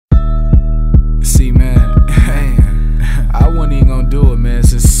man,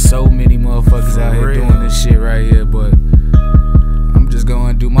 since so many motherfuckers out here doing this shit right here, but I'm just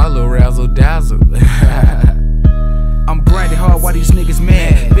gonna do my little razzle dazzle. I'm grinding hard while these niggas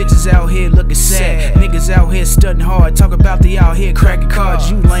mad. Bitches out here looking sad. Niggas out here studying hard. Talk about they out here cracking cards.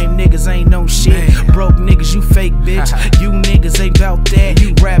 You lame niggas ain't no shit. Broke niggas, you fake bitch. You niggas ain't bout that.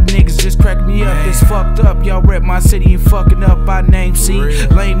 You rap niggas just crack me up. It's fucked up. Y'all rep my city and fucking up by name. See,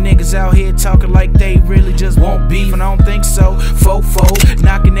 lame niggas out here talking like they really just want beef, and I don't think so. Fofo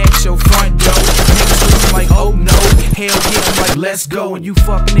knocking at your front door. Niggas looking like oh no. Hell yeah, I'm like let's go. And you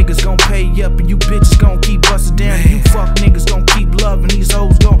fuck niggas gon' pay up, and you bitches gon' keep bustin' down. And you fuck niggas gon' keep loving, these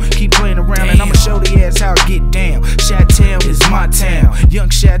hoes gon' keep playing around. And I'ma show they ass how I get down. Chi-Town is my town. Young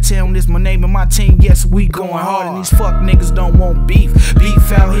Chi-Town is my name and my team. Yes, we going hard, and these fuck niggas don't want beef.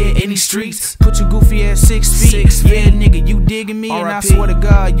 Beef out here in these streets. Put your goofy ass 6 feet. Yeah, nigga, you digging me? And I swear to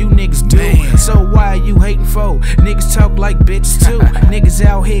God, you niggas do. So why are you hating for? Niggas talk like bitches too. Niggas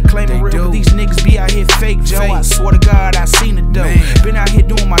out here claiming real, but these niggas be out here fake, Joe. I swear to God, I seen it though. Been out here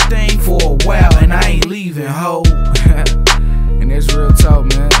doing my thing for a while, and I ain't leaving, ho. And that's real talk,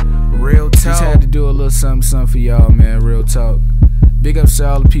 man. Real talk. Just had to do a little something for y'all, man. Real talk. Big ups to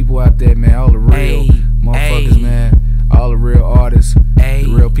all the people out there, man. All the real motherfuckers, man. All the real artists. The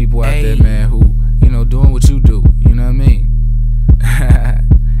real people out there, man, who, you know, doing what you do. You know what I mean?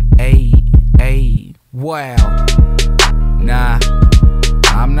 Wow. Nah,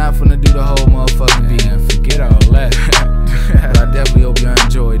 I'm not finna do the whole motherfucking beat. Man, forget all that. But I definitely hope y'all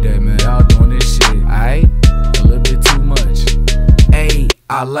enjoyed that, man. Y'all doing this shit, alright? A little bit too much.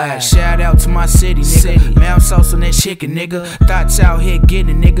 I lied. Shout out to my city, nigga. Mount sauce on that chicken, nigga. Thoughts out here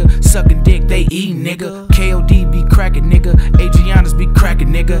getting, nigga. Sucking dick, they eatin', nigga. KOD be cracking, nigga. Adriana's be cracking,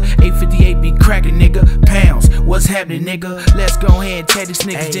 nigga. 858 be cracking, nigga. Pounds, what's happening, nigga? Let's go ahead and tear these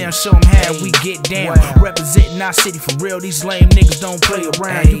niggas down. Show them how we get down. Representing our city for real. These lame niggas don't play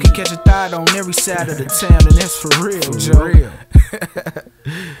around. You can catch a thought on every side of the town, and that's for real, Joe.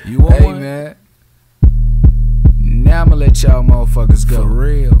 You want one? Man. Now I'ma let y'all motherfuckers go. For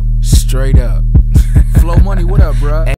real. Straight up. Flow Money, what up, bro?